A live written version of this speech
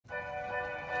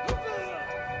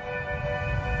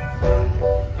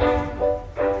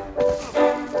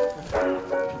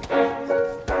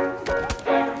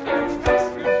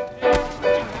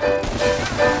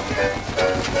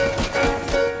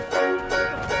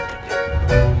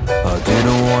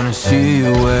didn't wanna see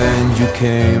you when you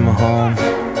came home,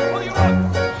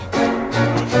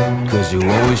 'cause you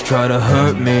always try to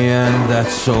hurt me, and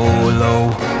that's so low.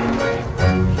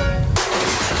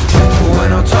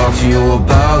 When I talk to you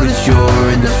about it, you're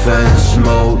in defense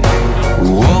mode.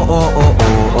 Whoa, oh, oh,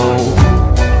 oh, oh.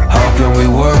 How can we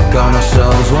work on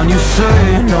ourselves when you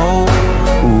say no?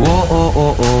 Whoa, oh,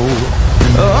 oh, oh.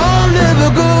 I'll never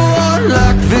go on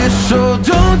like this, so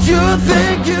don't you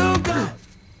think you got...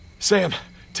 Sam,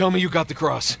 tell me you got the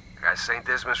cross. Got St.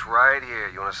 Dismas right here.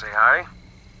 You wanna say hi?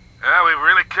 Yeah, we've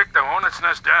really kicked the hornet's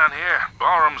nest down here.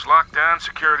 Ballroom's locked down,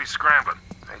 security's scrambling.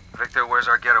 Hey, Victor, where's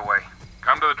our getaway?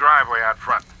 Come to the driveway out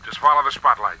front. Just follow the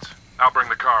spotlights. I'll bring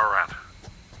the car around.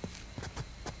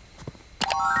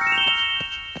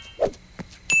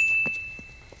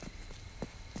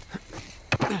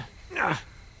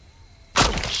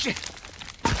 Shit!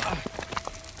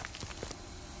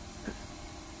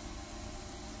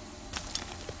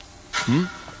 Hmm?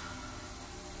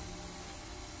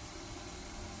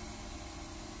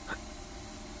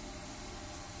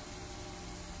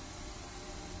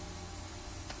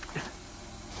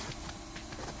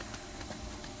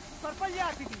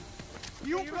 Sparpagliatiti!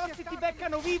 Gli UNCHARTED ti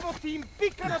beccano vivo, ti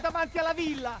impiccano davanti alla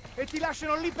villa e ti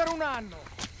lasciano lì per un anno.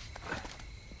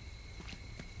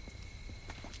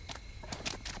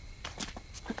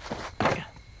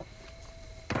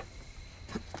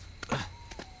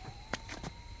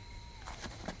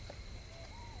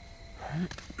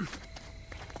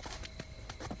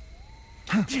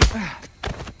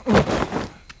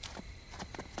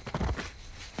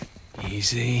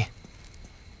 Easy.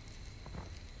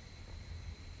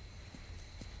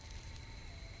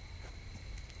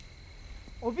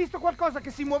 Ho visto qualcosa che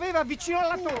si muoveva vicino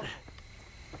alla torre.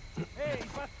 Ehi,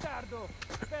 bastardo!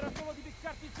 Spera solo di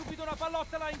beccarti subito una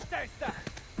pallottola in testa!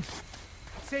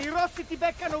 Se i rossi ti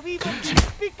beccano vivo, ti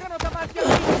spiccano davanti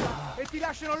alla villa e ti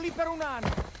lasciano lì per un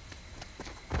anno.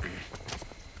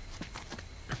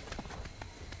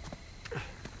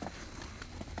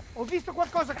 Ho visto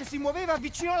qualcosa che si muoveva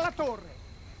vicino alla torre.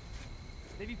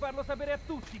 Devi farlo sapere a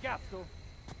tutti, cazzo!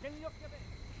 Tieni gli occhi aperti.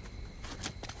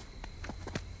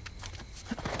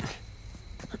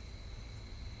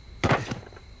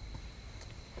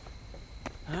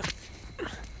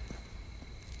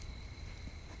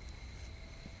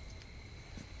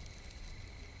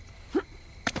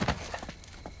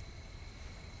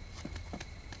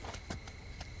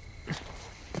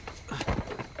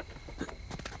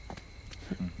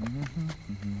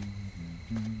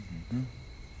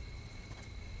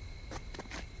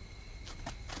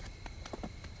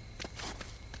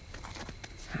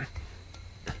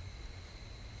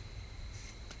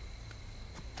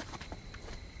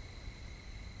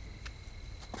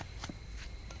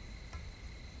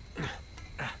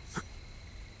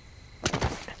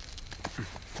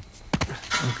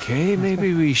 Okay,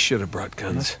 maybe we should have brought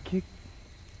guns.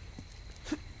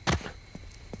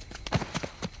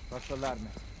 Passo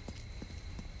allarme.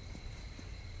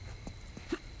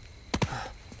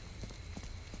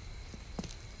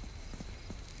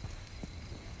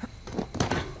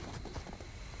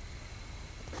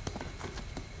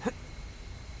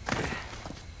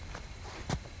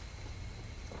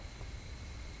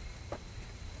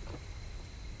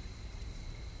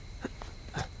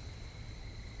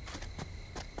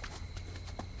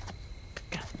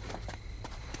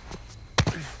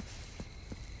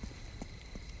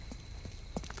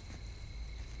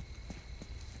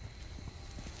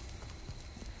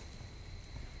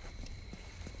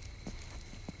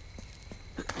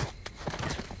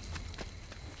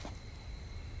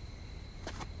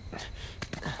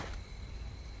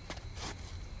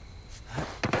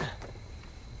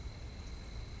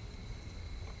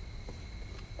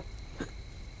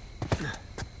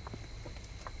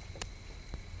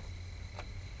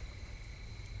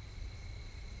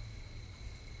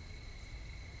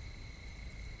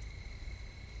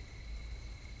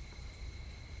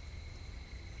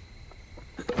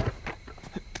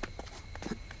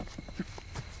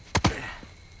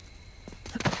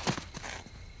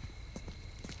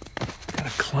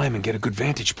 Climb and get a good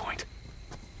vantage point.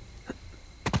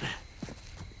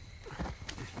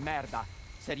 Merda,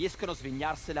 se riescono a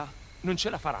svignarsela, non ce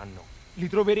la faranno. Li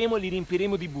troveremo e li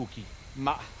riempiremo di buchi.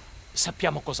 Ma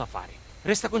sappiamo cosa fare.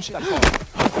 Resta concentrato.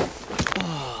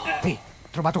 Ehi,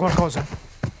 trovato qualcosa?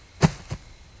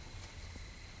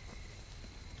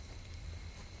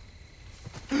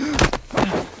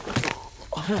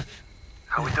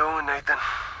 How we doing, Nathan?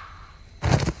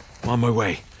 I'm on my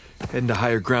way. Heading to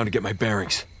higher ground to get my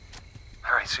bearings.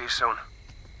 All right, see you soon.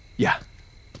 Yeah.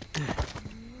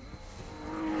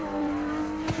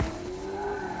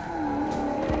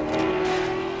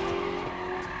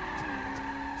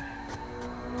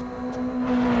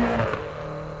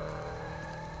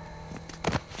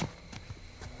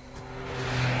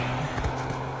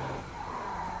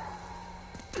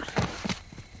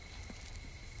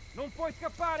 Non puoi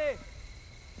scappare!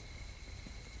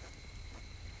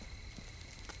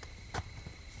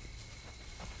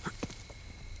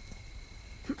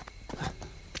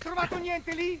 Trovato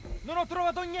niente lì? Non ho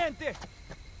trovato niente!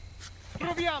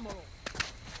 Troviamolo!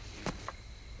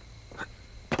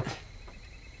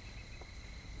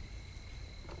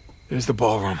 There's the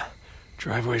ballroom.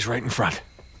 Driveway's right in front.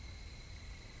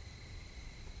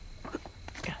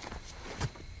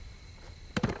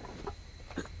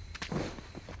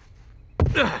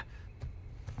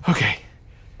 Okay.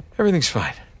 Everything's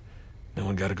fine. No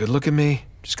one got a good look at me.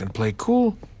 Just gonna play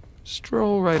cool.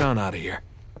 Stroll right on out of here.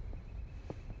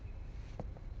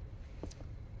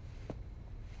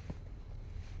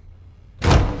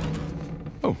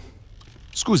 Oh.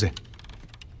 Scusi.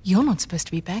 You're not supposed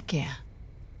to be back here.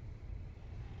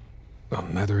 Well,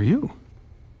 neither are you.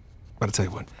 But I'll tell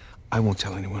you what, I won't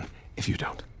tell anyone if you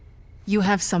don't. You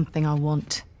have something I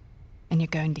want, and you're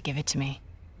going to give it to me.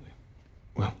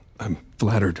 Well, I'm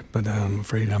flattered, but I'm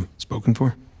afraid I'm spoken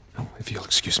for. Oh, if you'll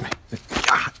excuse me.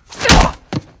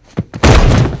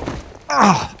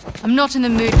 I'm not in the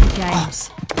mood for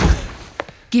games.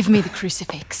 Give me the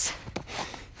crucifix.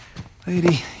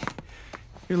 Lady,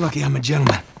 you're lucky I'm a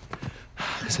gentleman.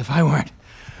 Because if I weren't,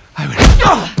 I would...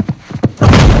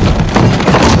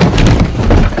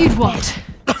 You'd what?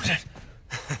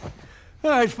 All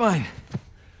right, fine.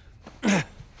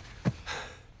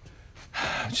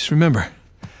 Just remember,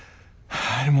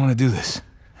 I didn't want to do this.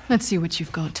 Let's see what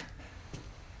you've got.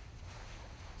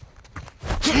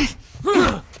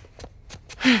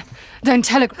 Don't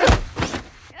tell it.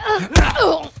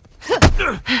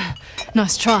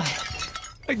 Nice try.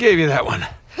 I gave you that one.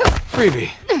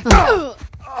 Freebie.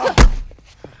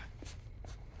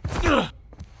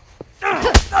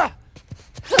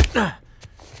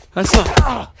 That's not...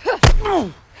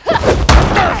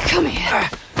 Come here.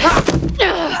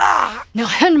 Now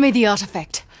hand me the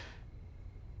artifact.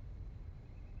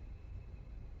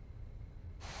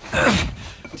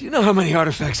 Do you know how many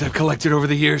artifacts I've collected over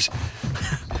the years?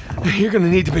 You're gonna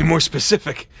need to be more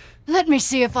specific. Let me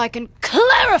see if I can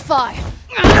clarify.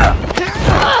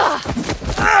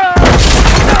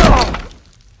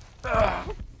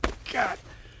 God.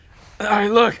 All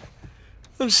right, look.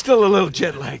 I'm still a little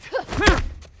jet-lagged.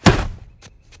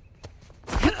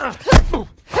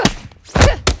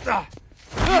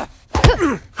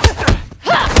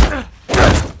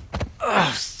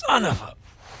 Oh, son of a...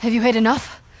 Have you had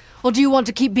enough? Or do you want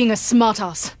to keep being a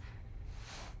smartass?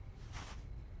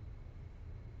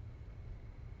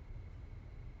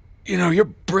 You know, you're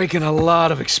breaking a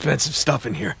lot of expensive stuff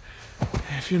in here.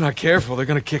 If you're not careful, they're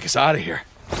gonna kick us out of here.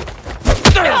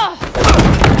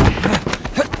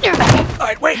 All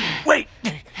right, wait!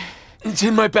 It's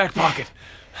in my back pocket.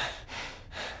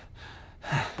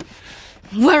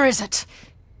 Where is it?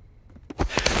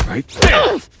 Right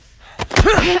there.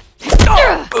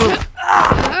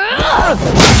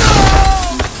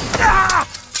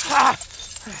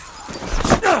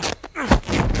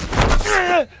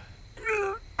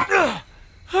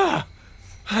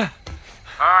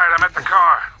 Alright, I'm at the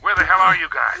car. Where the hell are you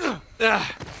guys?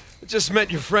 I just met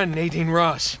your friend, Nadine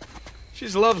Ross.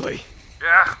 She's lovely.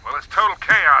 Yeah, well, it's total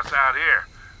chaos out here.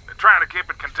 They're trying to keep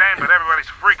it contained, but everybody's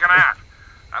freaking out.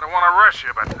 I don't want to rush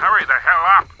you, but hurry the hell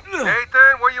up.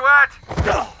 Nathan, where you at?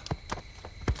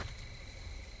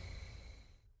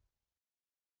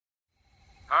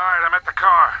 Alright, I'm at the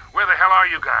car. Where the hell are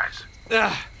you guys?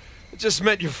 I just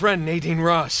met your friend, Nadine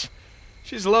Ross.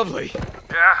 She's lovely.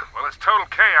 Yeah, well, it's total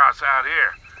chaos out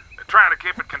here. They're trying to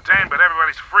keep it contained, but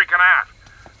everybody's freaking out.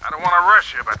 I don't want to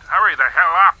rush you, but hurry the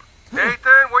hell up.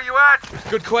 Nathan, where you at?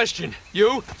 Good question.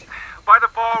 You? By the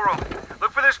ballroom.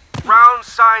 Look for this round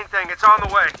sign thing. It's on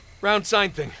the way. Round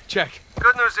sign thing. Check.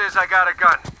 Good news is I got a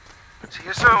gun. See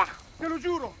you soon. Te lo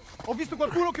giuro, ho visto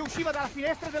qualcuno che usciva dalla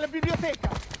finestra della biblioteca.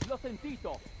 L'ho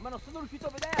sentito, ma non sono riuscito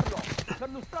a vederlo.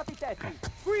 Sono lustrati i tetti.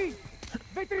 Qui!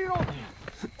 Vetri rotti!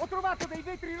 Ho trovato dei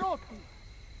vetri rotti!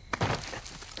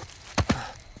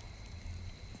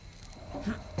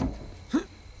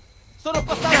 Sono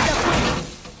passati da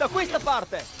qui, da questa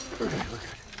parte.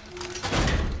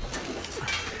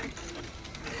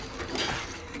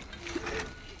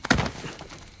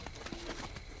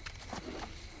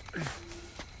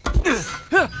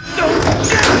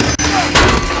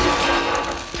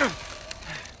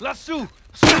 Lassù,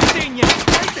 sul segno.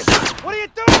 What are you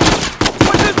doing?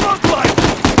 What does it look like?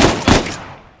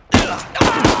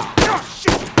 Oh,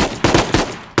 shit!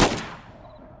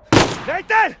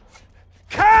 Nathan!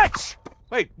 Catch!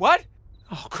 Wait, what?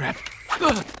 Oh, crap.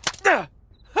 Hey,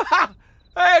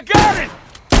 I got it!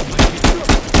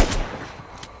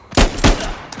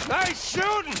 Nice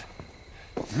shooting!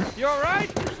 You alright?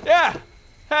 Yeah,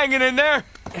 Hanging in there?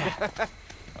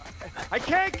 I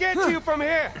can't get to you from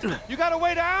here. You got a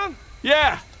way down?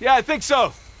 Yeah, I think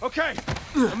so. Okay.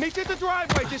 I'll meet you at the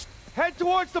driveway. Just head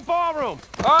towards the ballroom.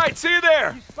 All right, see you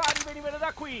there. Gli spari venivano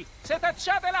da qui!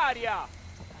 Setacciate l'aria!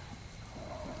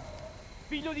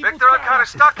 Figlio di Victor, I'm puttana! kind of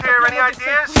stuck here. Any Sappiamo che sei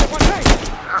ideas? qui a guardare.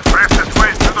 Fastest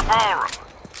way through the ballroom.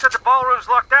 You said the ballroom's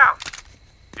locked down.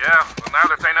 Yeah, well, now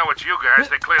that they know it's you guys,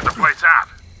 they cleared the place out.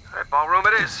 All right, ballroom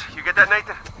it is. You get that,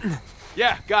 Nathan?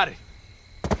 Yeah, got it.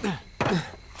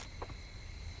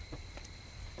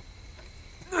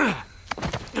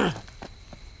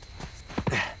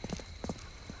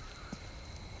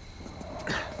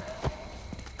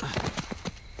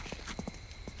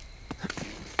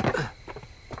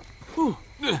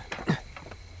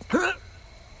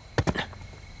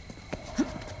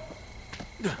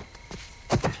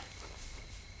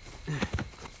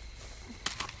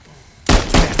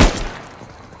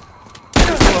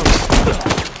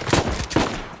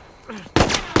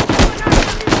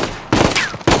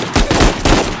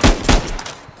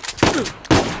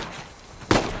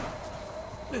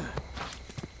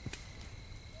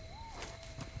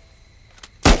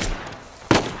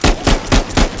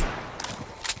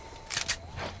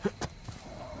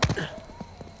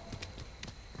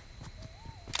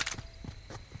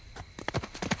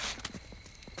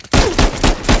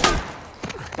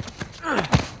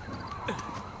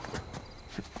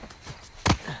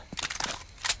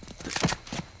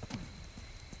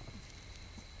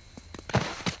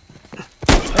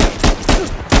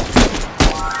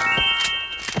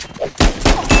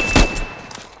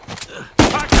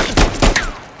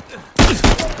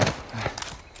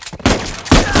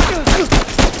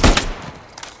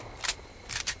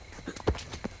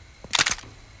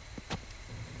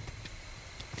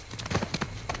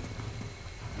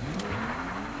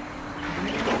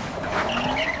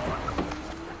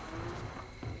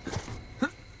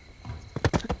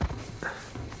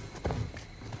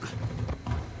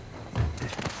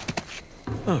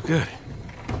 Oh, good.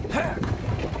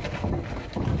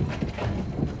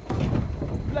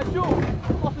 Laggiù!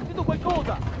 Ho sentito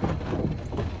qualcosa!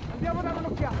 Andiamo a dare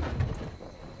un'occhiata!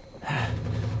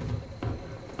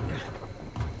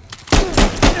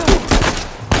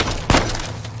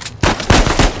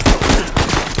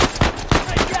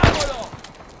 Diavolo!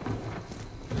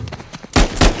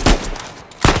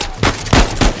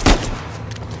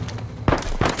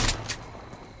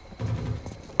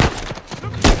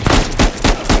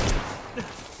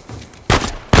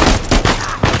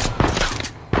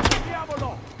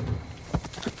 Diavolo!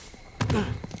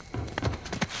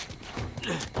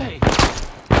 Ehi!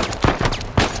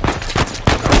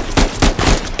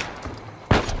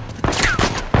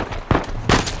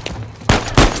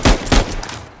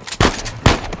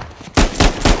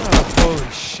 Oh, holy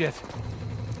shit.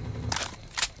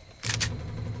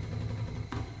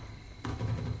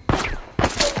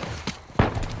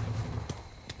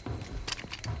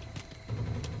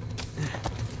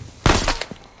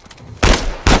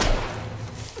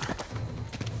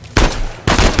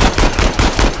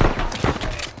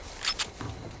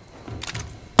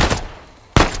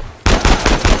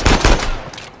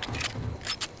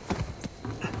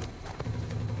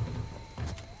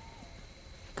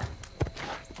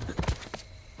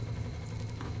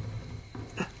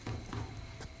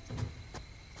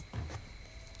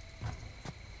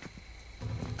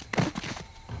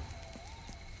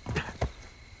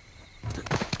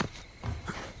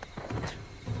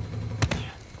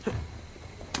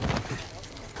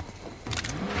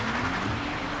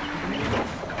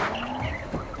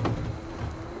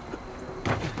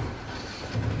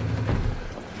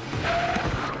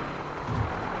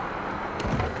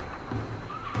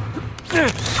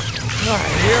 All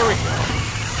right, here we go.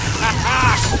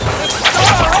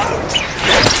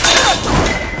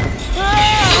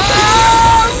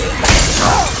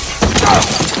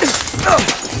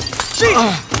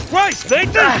 Jesus Christ,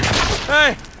 Nathan!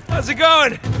 Hey, how's it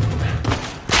going? I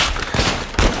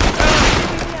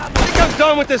think I'm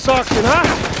done with this auction, huh?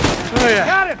 Oh, yeah.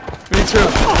 Got him! Me too.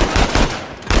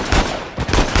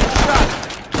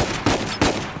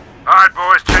 All right,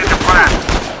 boys, change of plan.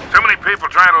 Too many people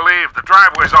trying to leave. The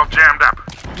driveway's all jammed up.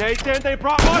 Nathan, they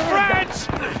brought more friends!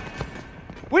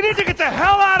 We need to get the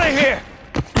hell out of here!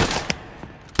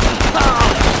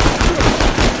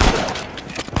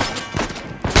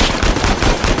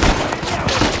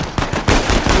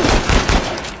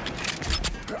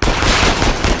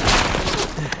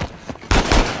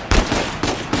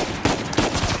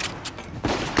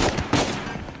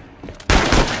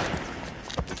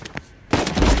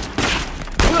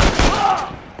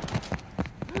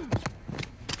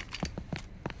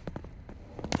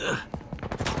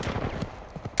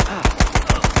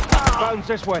 Found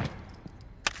this way.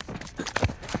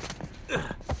 Good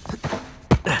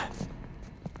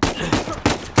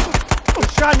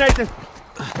shot, Nathan.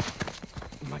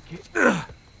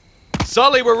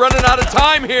 Sully, we're running out of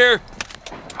time here.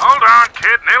 Hold on,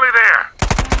 kid. Nearly there.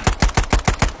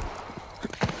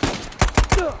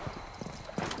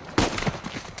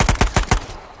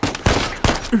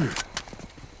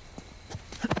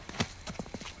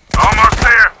 Almost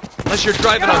there. Unless you're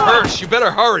driving a hearse, you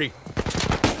better hurry.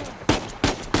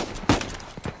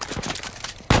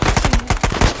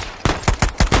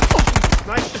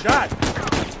 Nice shot.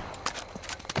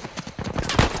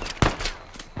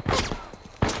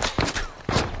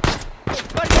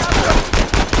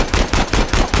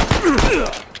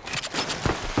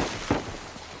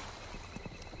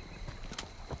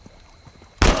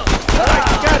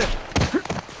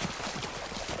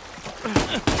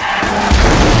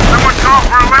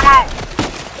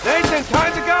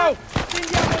 Time to